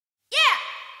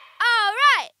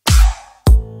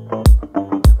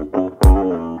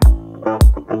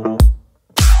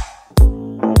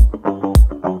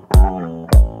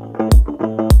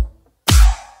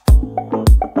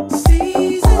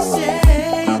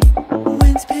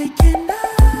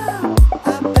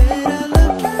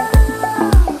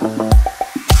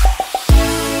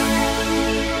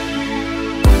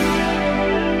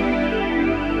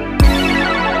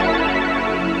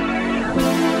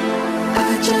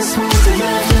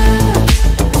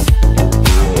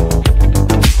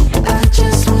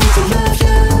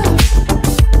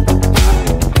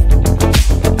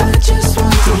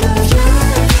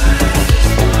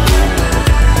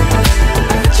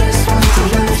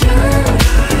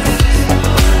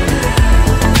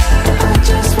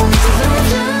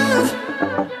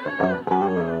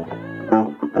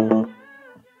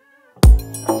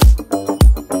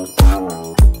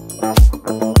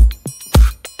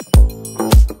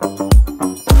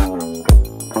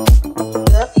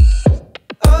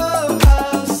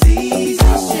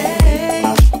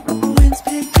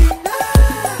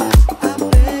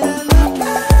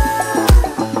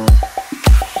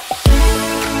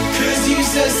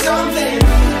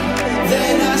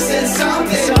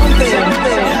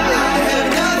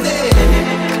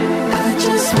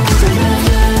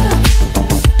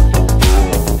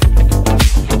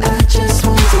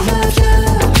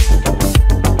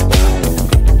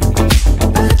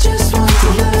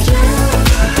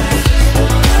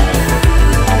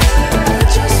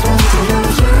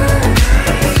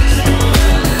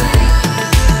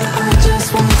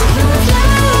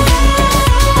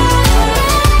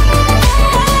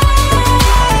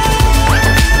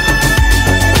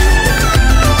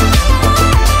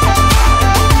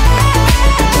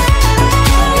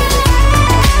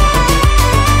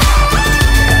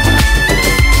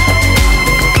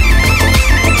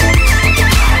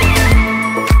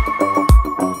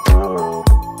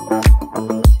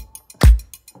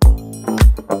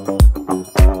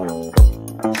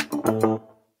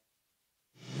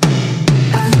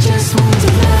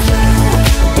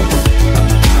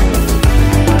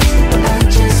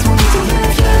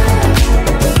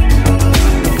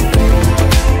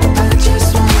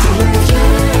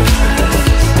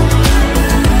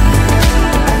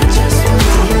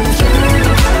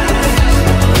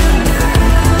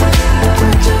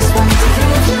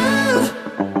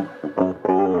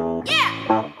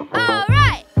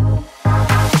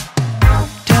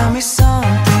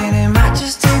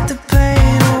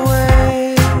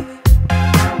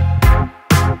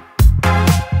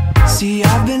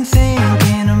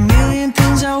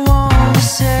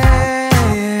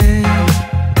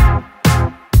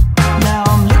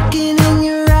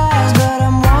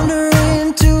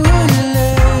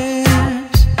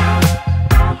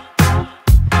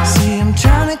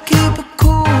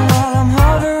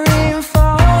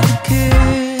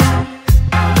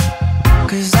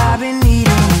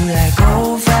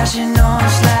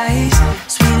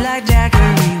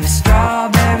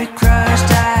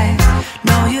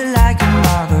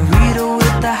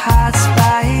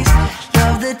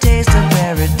taste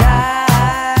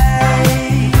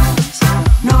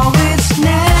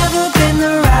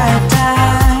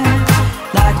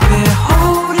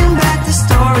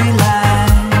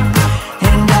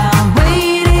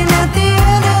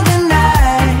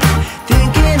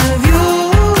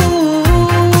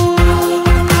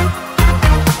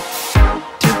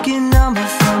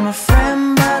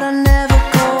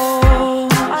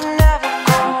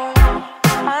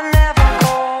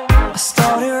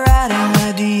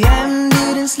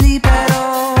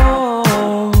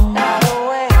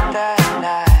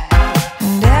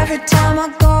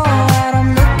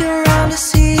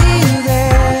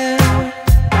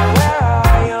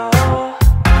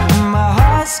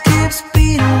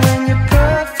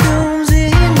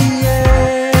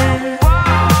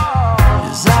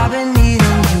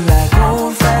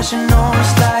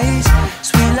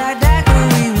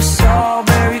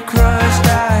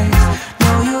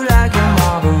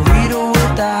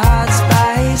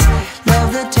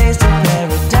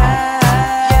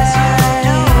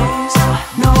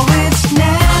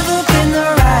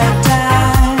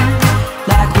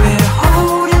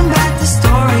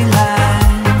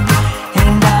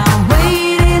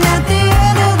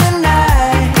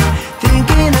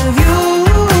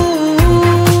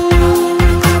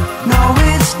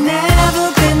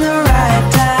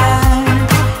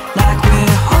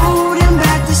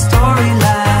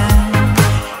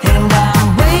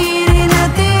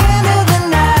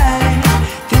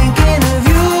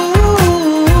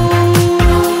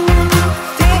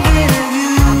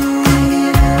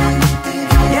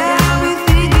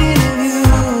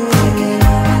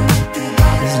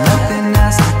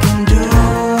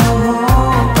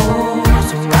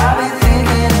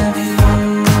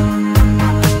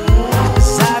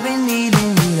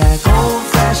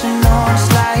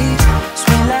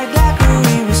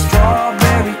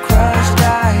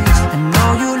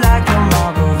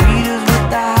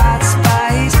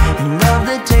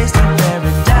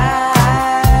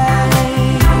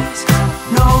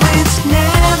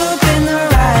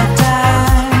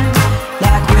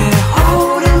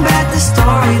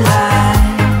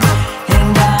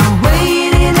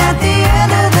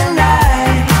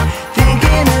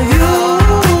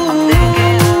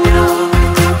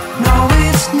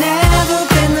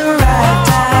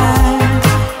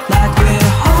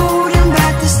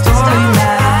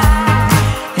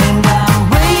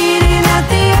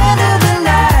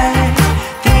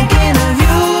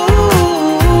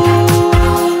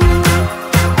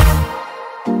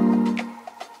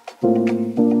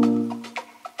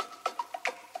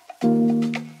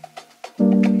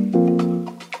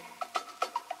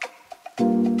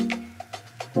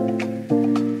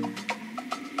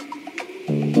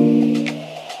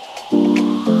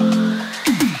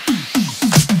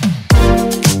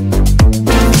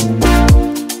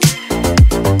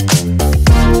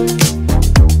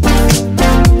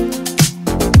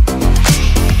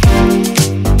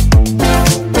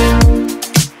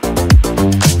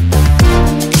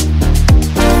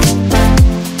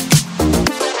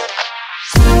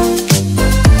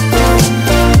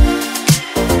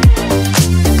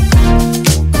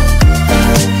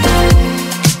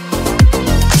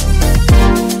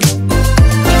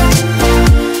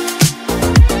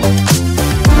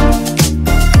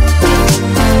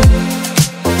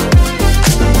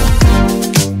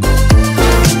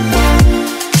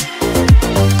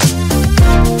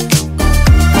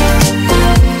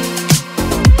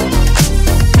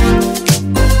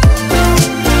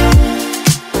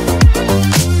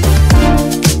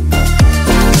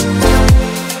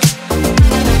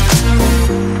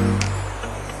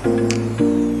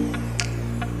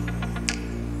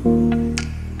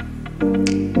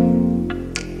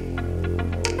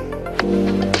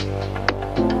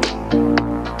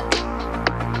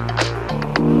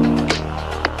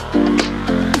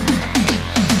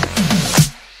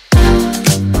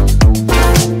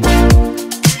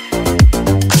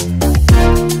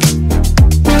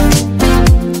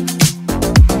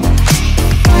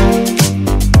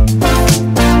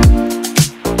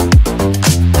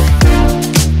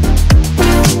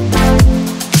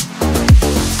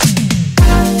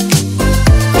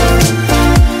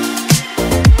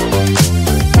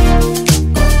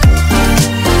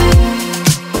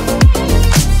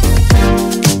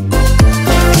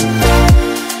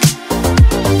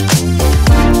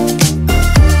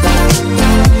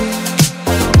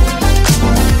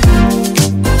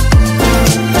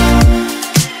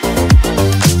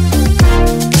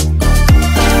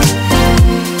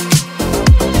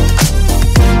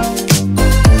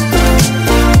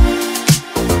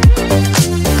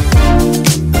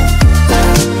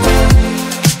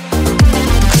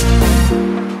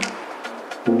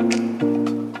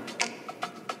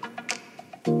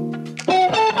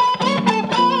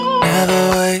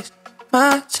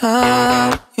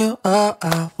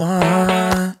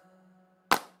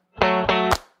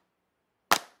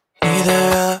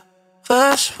Neither of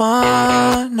us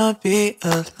wanna be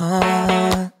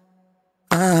alone.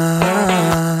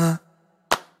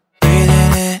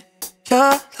 Breathing in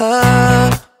your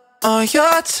love or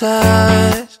your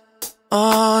touch.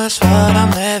 Oh, it's what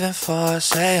I'm living for.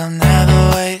 Say I'll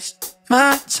never waste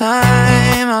my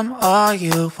time. I'm all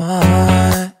you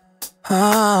want.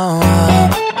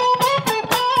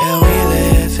 Yeah, we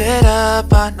live it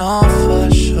up, I know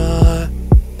for sure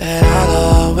that I'll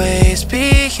always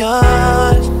be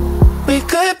yours. We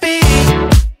could be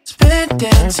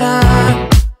spending time,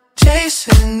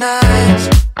 chasing nights,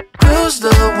 cruise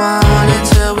the one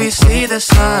until we see the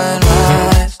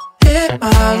sunrise. Hit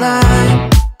my line,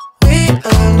 we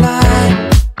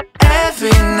align.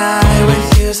 Every night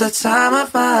with you's the time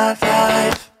of my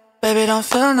life. Baby, don't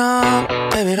feel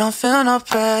no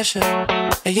pressure.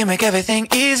 Yeah, you make everything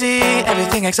easy,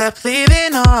 everything except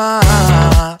leaving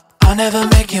off. I'll never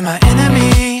make you my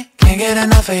enemy. Can't get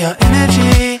enough of your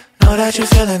energy. Know that you're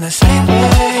feeling the same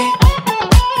way.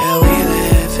 Yeah, we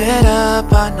live it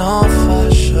up, I know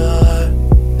for sure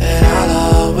that I'll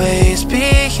always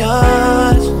be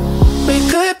yours. We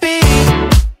could be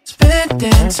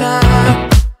spending time,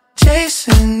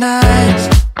 chasing nights,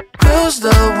 cruise the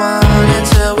one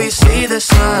until we see the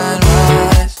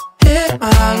sunrise. Hit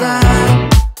my line,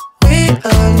 we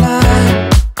align.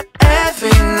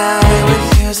 Every night with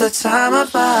you's the time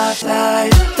of my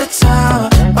life. The time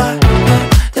of my,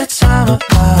 the time of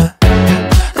my,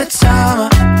 the time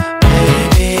of,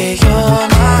 baby, you're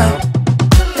mine.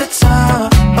 The time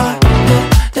of my,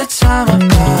 the time of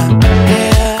my,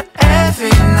 yeah. Every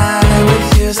night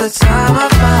with you's the time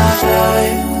of my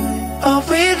life. Oh,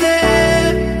 we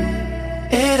live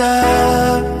it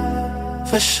up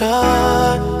for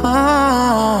sure.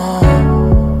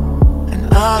 And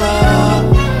I'll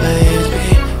always be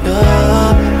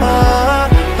yours.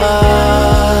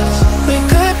 We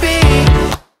could be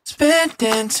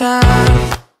spending time,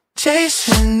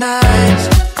 chasing nights,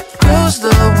 cruise the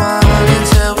one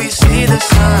until we see the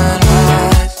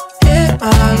sunrise. Hit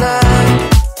my line,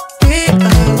 we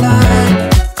align.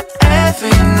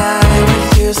 Every night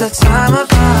with you's the time of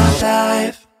my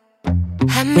life.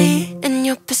 Had me in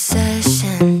your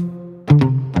possession,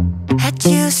 had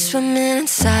you swimming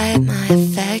inside my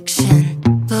affection.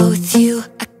 But with you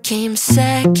I came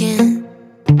second,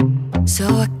 so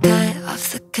I cut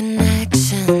off the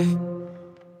connection.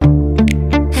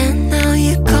 And now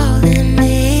you're calling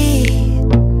me,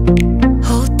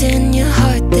 holding your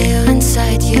heart there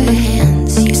inside your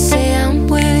hands. You say I'm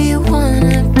where you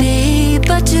wanna be,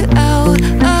 but you're out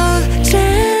of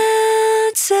chances.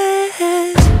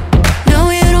 No,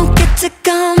 you don't get to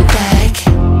come back,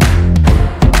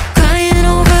 crying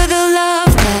over the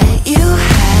love that you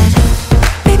had.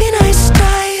 Maybe nice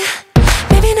try,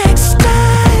 maybe next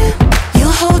time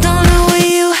you'll hold on to what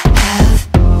you have.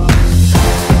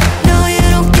 No, you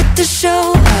don't get to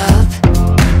show up,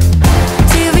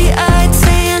 teary-eyed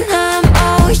saying I'm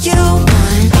all you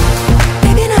want.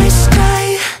 Maybe nice try,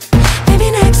 maybe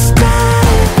next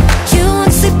time you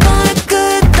won't sleep on a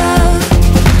good love.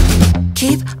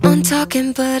 Keep on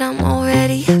talking, but I'm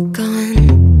already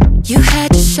gone. You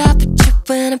had your shot, but you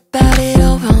went about it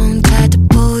all wrong. Tried to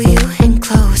pull you in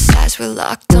close, eyes were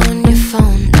locked on your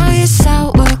phone. Now you're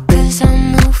sour, cause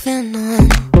I'm moving on.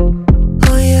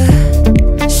 Oh,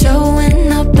 you're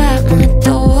showing up at my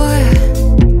door,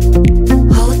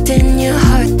 holding your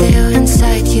heart there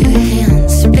inside your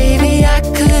hands. Baby, I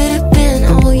could have been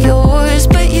all yours,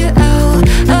 but you're out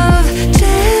of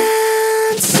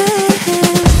chances.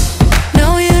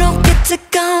 No, you don't get to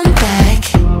come back,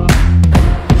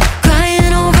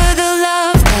 crying over the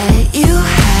love that you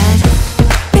had.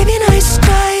 Maybe nice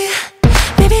try,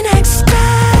 maybe next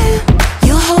time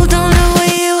you'll hold on to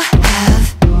what you have.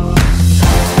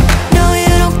 No,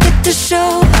 you don't get to show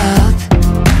up,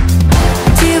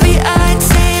 teary-eyed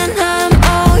saying I'm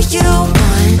all you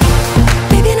want.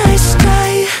 Maybe nice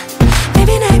try,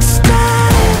 maybe next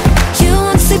time you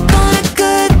won't sleep on a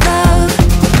good love.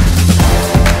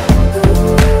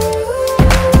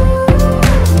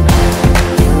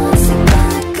 You won't sleep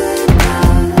on a good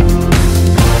love.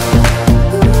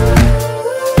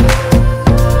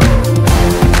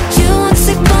 You won't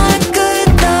sleep on a good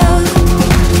love.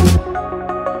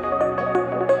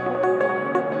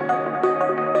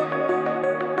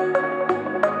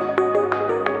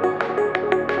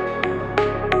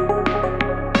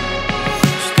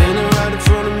 Standing right in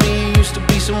front of me, you used to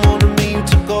be someone to me. You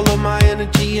took all of my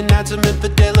energy and had some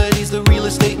infidelities. The real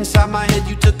estate inside my head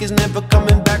you took is never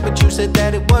coming back, but you said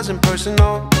that it wasn't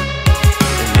personal.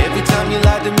 And every time you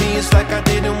lied to me, it's like I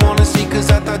didn't wanna see,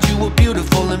 cause I thought you were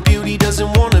beautiful, and beauty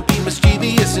doesn't wanna be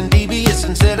mischievous and devious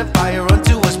and set a fire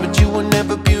unto us. But you were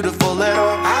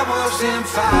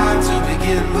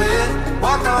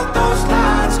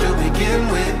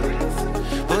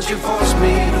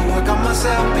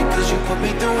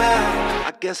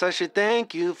guess I should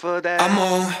thank you for that. I'm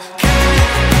okay,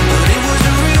 but it was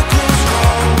a real close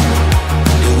call.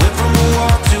 It went from a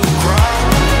walk to a crawl.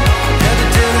 Had to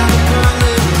tear down the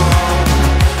Berlin Wall.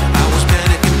 I was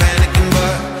panicking,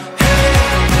 but hey,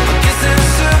 I guess that I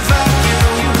survived you.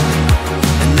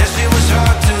 And that shit was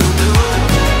hard to do.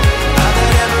 I've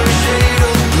had every shade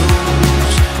of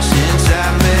blues since I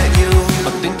met you.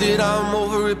 I think that I'm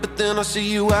over it, but then I see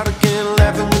you out again,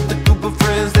 laughing with the group of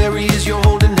friends. There he is, you're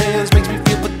holding hands, makes me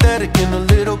feel pathetic and a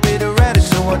little bit erratic.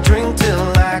 So I drink till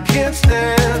I can't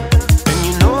stand. And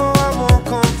you know I won't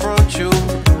confront you,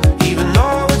 even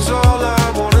though it's all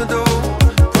I wanna do.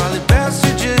 Probably best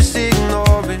to just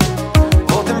ignore it,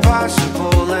 both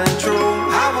impossible and true.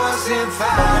 I wasn't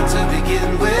fine to begin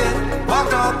with,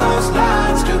 walked all those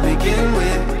lines to begin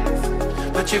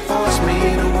with, but you forced me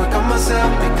to work on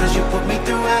myself because you put me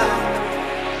through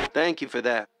hell. Thank you for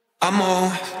that. I'm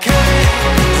okay,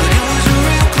 but it was a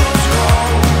real close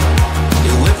call.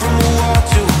 It went from a walk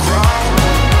to a crawl.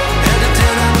 Had to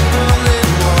tear down the Berlin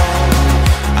Wall.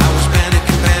 I was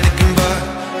panicking, but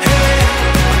hey,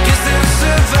 I guess that I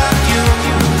survived you.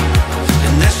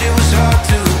 And that shit was hard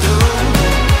to do.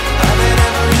 I've had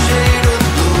every shade of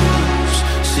blues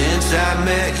since I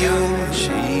met you.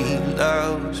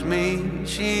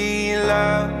 She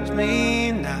loves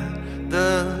me now.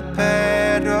 The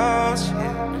pedals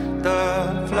hit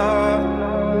the floor,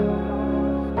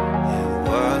 and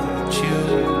what you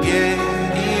get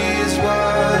is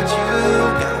what you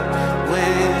got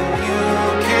when you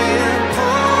can't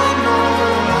pull no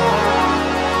more.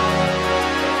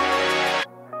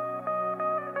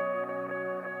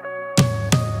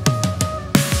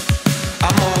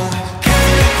 I'm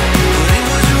okay, but it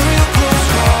was a real close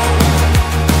call.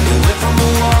 It went from a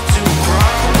walk to a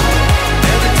crawl.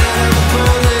 Had to tear down the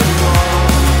Berlin Wall.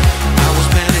 I was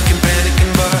panicking,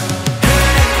 but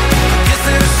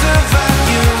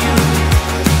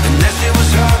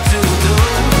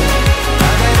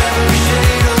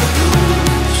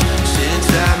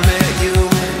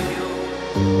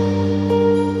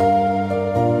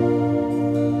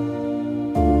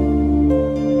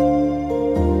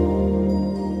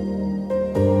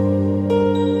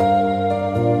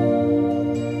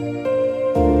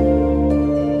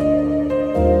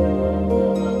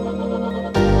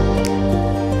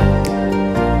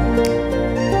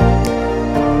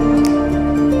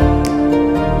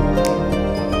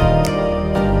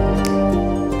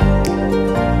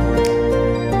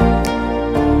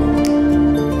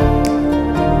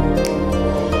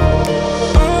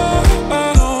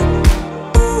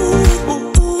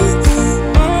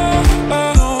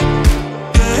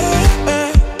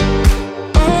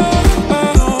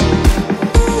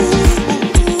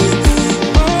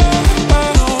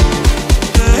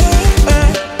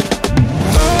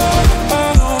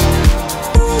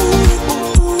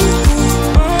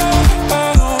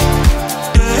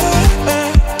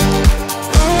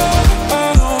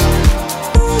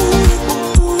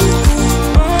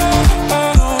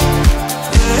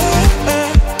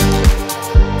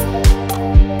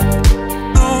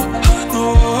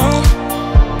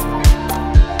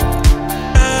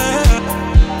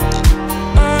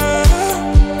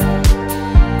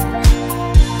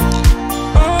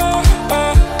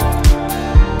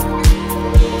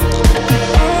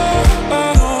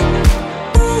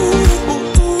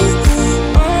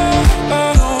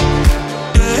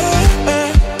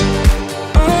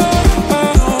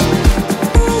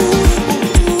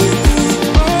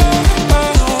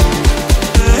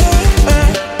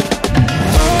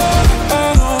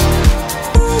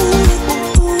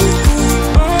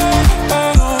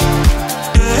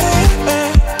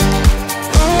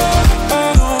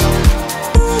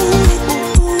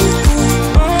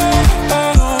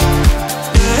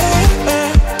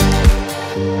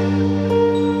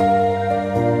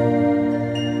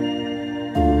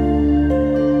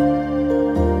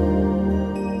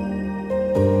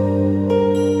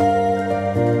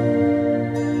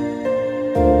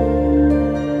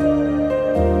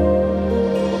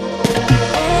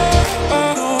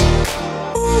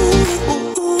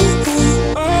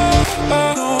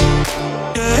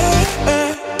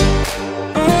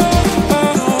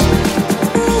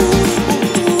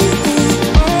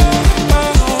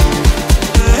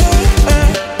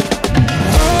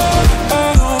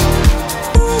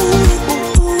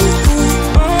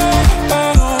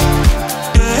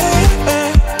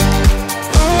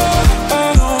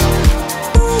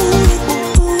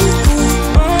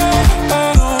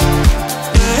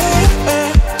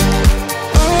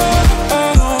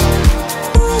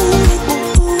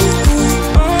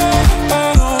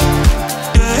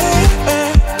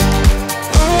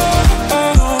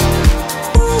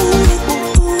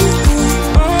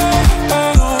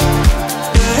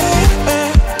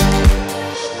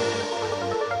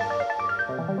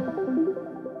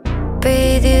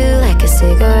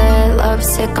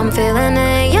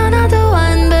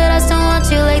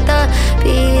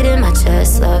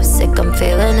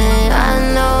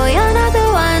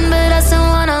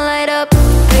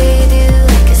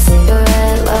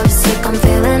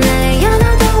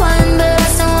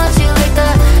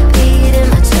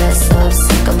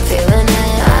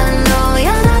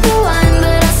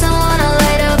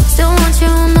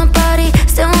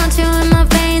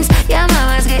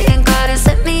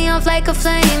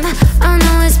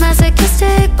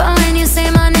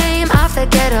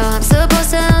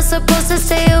to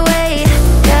stay away.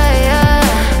 Yeah,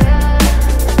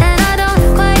 yeah. And I don't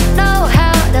quite know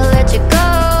how to let you go.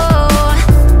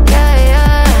 Yeah,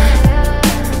 yeah.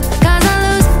 'Cause I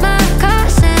lose my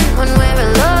caution when we're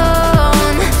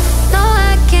alone. No,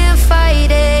 I can't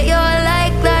fight it. You're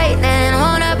like lightning,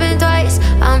 won't happen twice.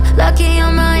 I'm lucky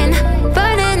I'm mine,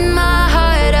 burning my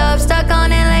heart up, stuck on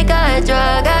it like a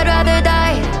drug. I'd rather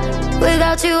die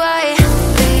without you. I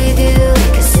breathe you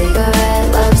like a cigarette,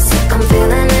 love sick, I'm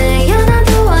feeling it. You're not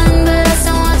the one, but I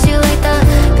still want you like the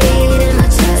beat in my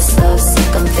chest. Love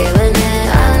sick, I'm feeling it.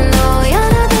 I know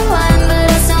you're not the one, but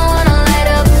I still wanna light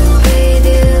up. Breathe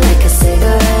you like a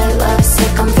cigarette, love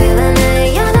sick, I'm feeling it.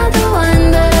 You're not the one,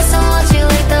 but I still want you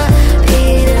like the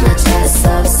beat in my chest.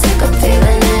 Love sick, I'm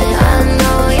feeling it. I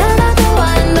know you're not the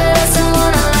one, but I still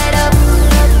wanna light up.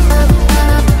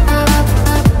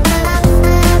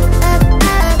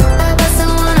 I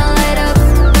still wanna light up.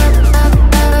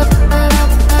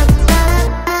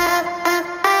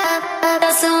 I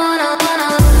still wanna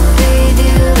breathe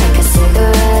you like a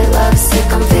cigarette, love sick,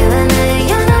 I'm feeling it.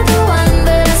 You're not the one,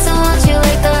 but I still want you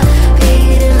like the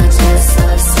beat in my chest.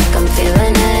 Love sick, I'm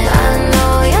feeling it. I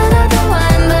know you're not the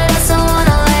one, but I still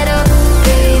wanna light up.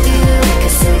 Breathe you like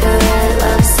a cigarette,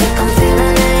 love sick, I'm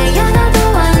feeling it. You're not the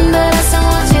one, but I still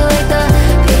want you like the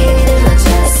beat in my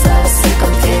chest. Love sick,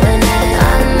 I'm feeling it.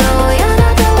 I know you're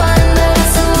not the one, but I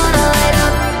still wanna light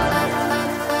up.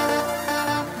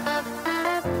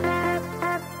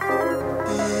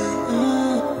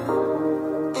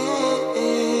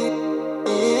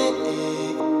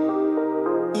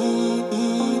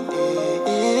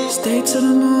 Stay till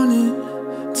the morning,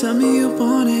 tell me you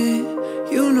want it.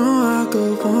 You know I'll go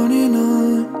on and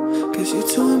on, 'cause you're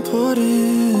too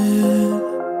important.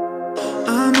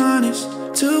 I'm honest,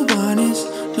 too honest.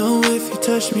 Know if you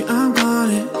touch me, I'm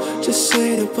gone it. Just say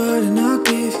the word and I'll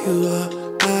give you all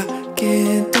I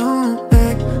can. Don't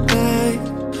act like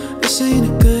this ain't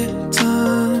a good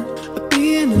time. I'll be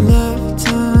in a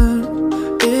lifetime.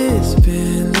 It's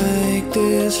been like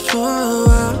this for a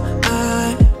while.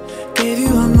 I gave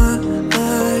you all my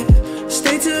life.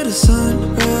 Stay till the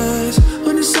sunrise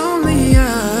when it's only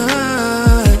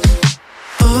us.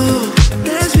 Oh,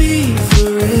 let's be for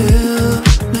real.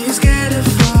 Know you're scared to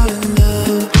fall in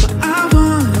love, but I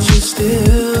want you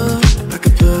still. I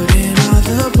could put in all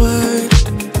the work,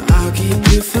 I'll keep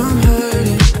you from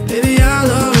hurting. Baby,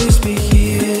 I'll always be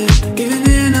here, even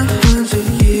in 100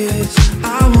 years.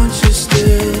 I want you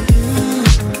still.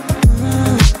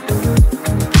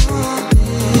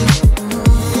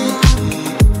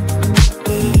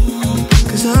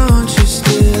 'Cause I want you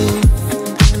still.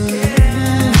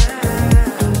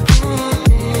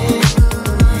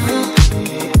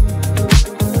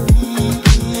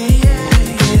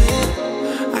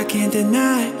 I can't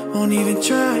deny, won't even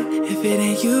try if it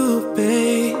ain't you,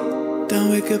 babe. Done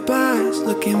with goodbyes,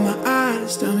 look in my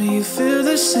eyes, tell me you feel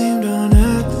the same. Don't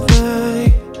act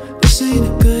like this ain't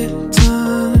a good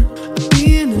time. I'll be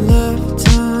in a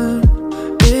lifetime.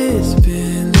 It's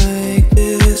been like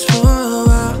this for a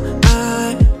while.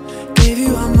 I gave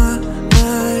you all my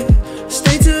life.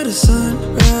 Stay till the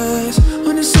sunrise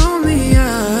when it's only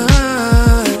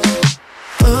us.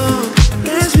 Oh,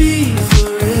 let's be for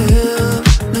real.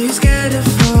 Know you're scared to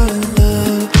fall in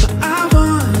love, but I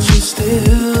want you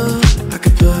still. I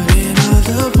could put in all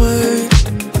the work,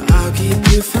 I'll keep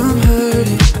you from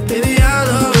hurting. Baby, I'll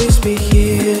always be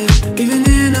here,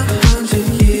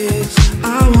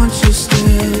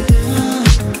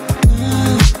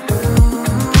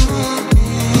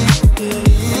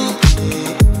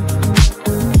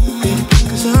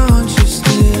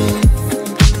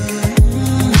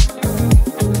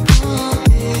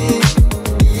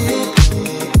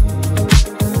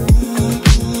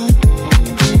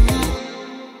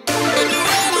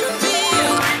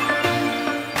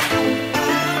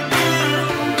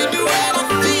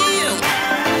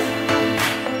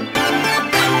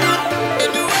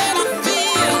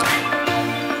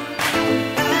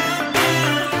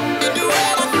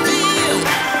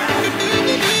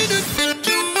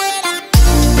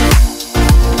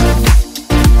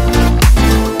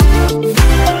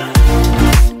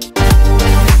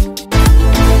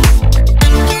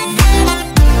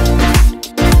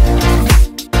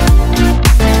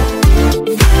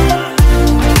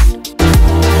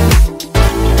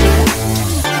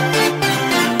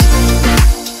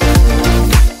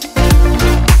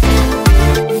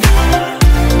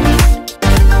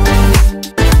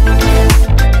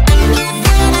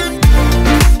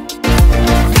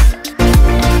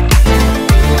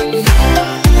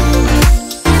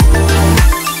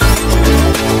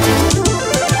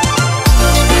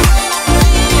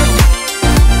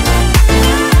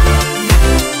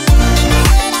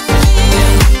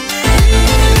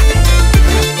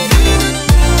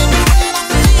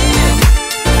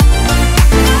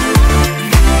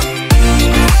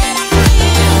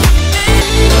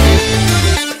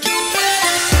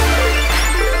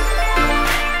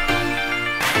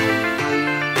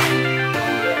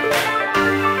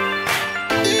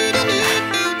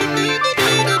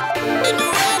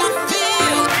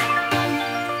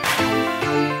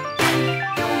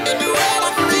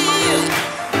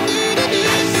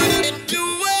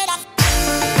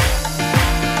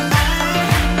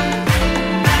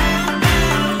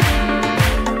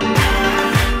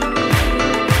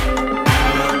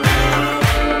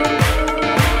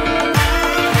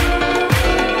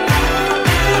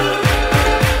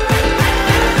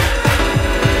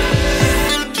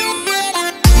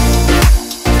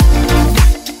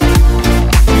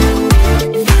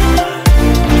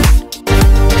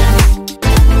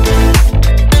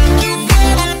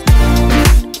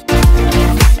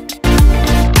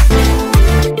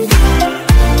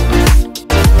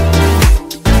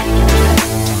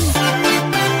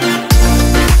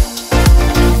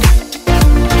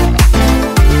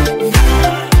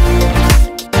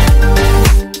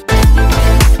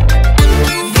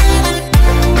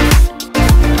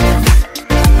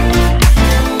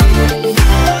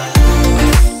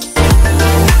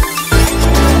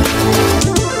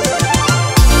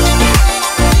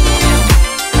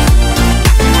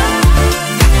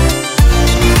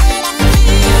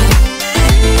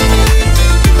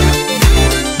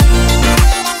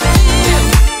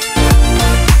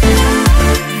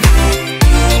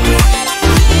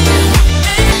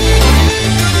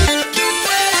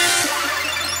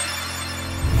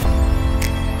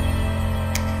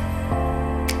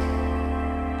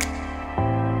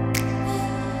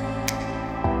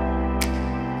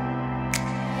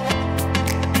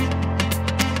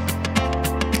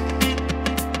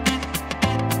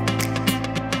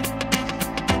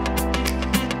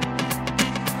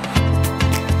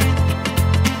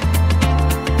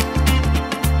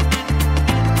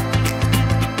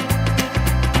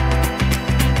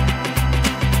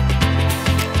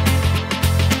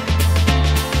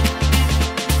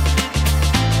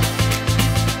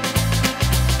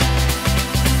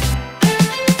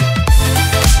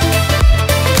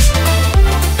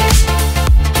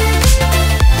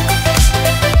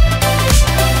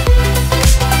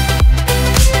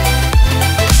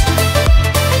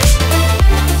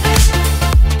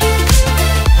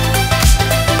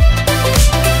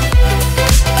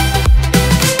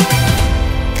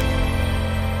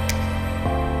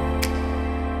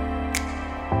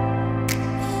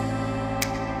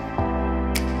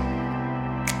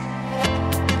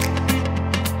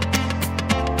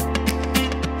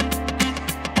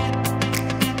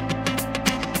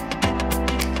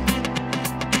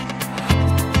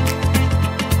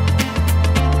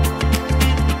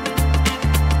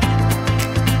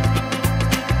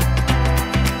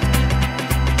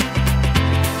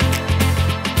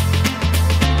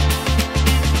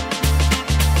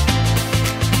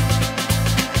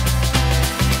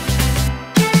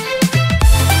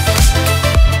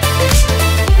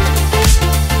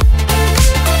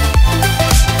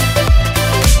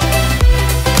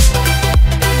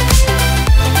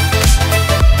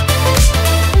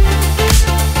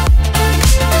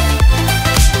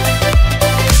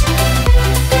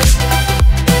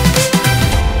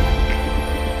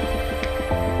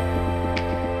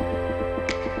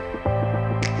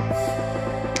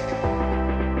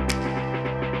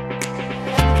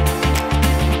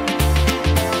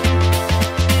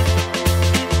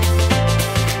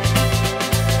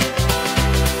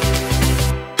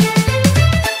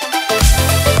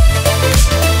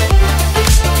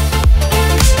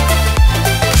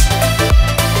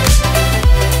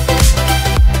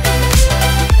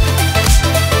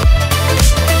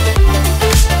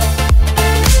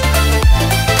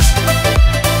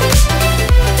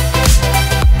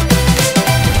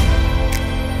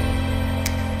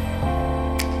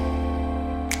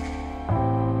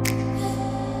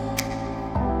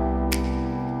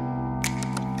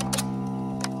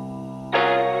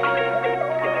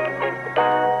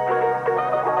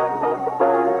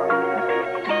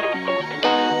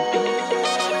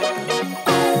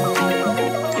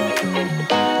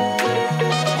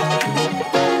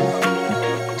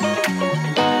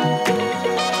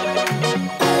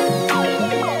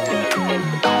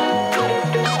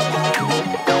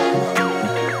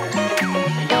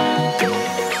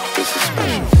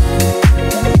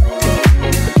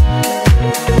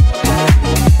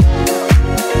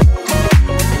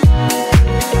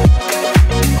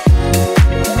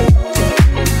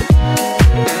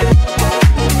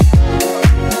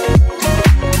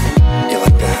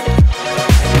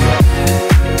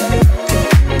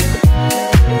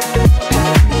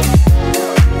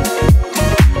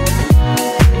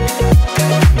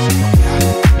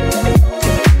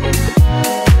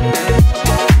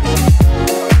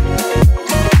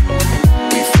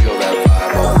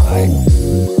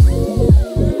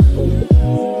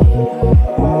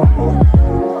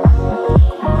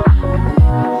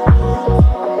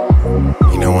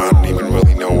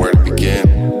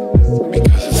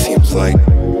 feels like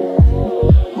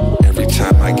every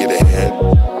time I get ahead,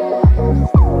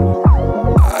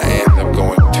 I end up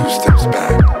going 2 steps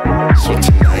back. So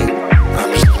tonight,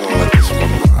 I'm just gonna let this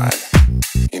one ride.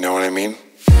 You know what I mean?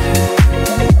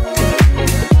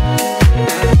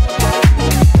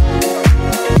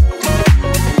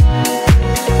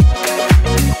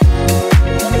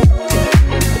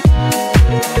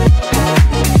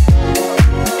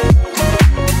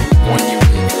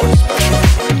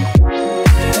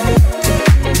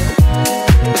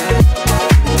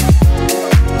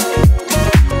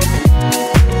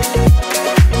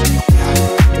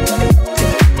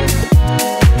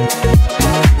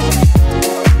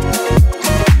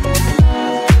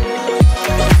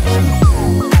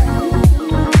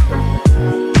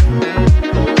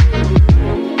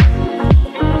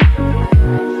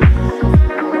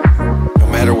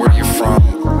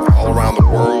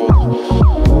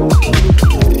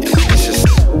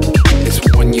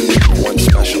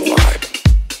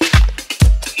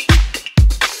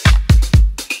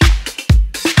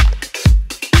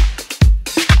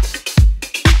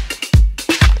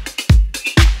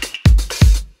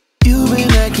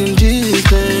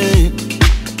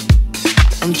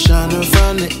 I'm tryna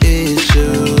find the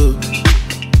issue.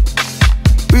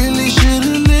 Really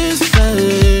should've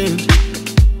listened.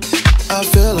 I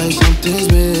feel like something's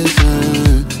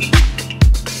missing.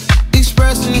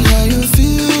 Expressing how you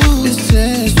feel is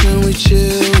tense when we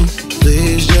chill.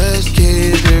 Please just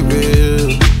keep it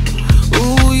real.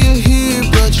 Ooh, you're here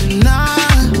but you're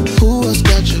not. Who else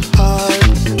got your heart?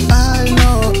 I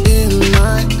know it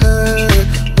might hurt,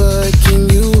 but can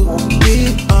you be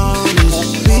honest?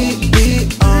 Be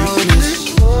honest.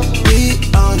 Be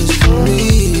honest with me.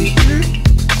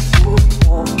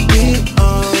 Be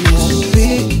honest. Be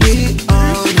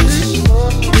honest.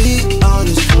 Be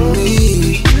honest with me.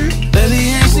 Lately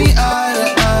ain't seen eye to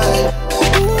eye.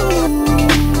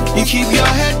 You keep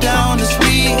your head down to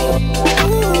speak.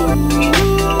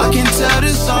 I can tell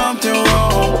there's something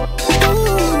wrong.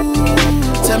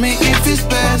 Tell me if it's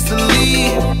best to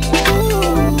leave.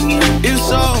 If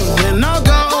so, then I'll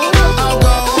go. I'll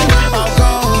go. I'll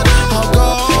go. I'll go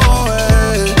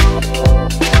away.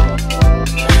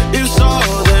 If so,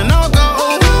 then I'll go.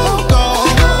 I'll go.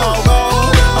 I'll go.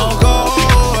 I'll go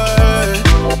away.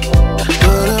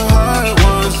 But a heart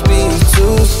wants me to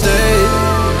stay.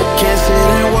 Can't sit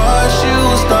and watch you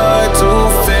start to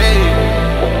fade.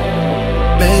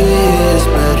 Maybe it's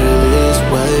better this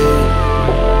way.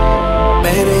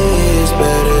 Maybe it's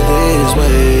better this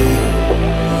way.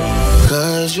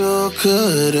 'Cause you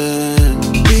couldn't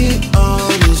be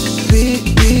honest. Be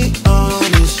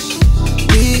honest.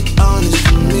 Be honest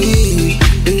with me.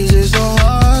 Is it so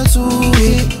hard to be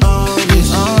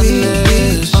honest? Be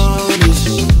honest.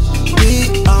 Be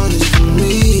honest with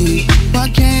me. Why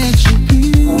can't you be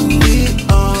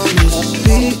honest?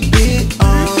 Be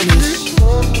honest.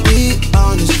 Be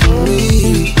honest with me.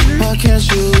 Why can't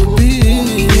you be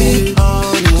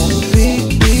honest? Be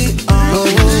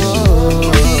honest.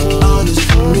 Be honest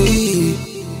with me.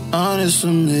 Honest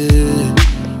with me.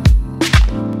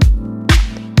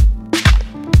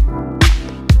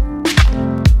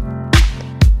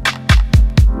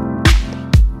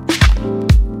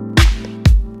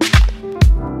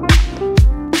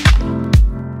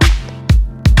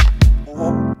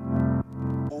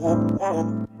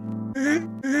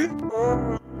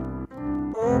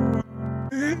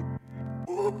 Oh,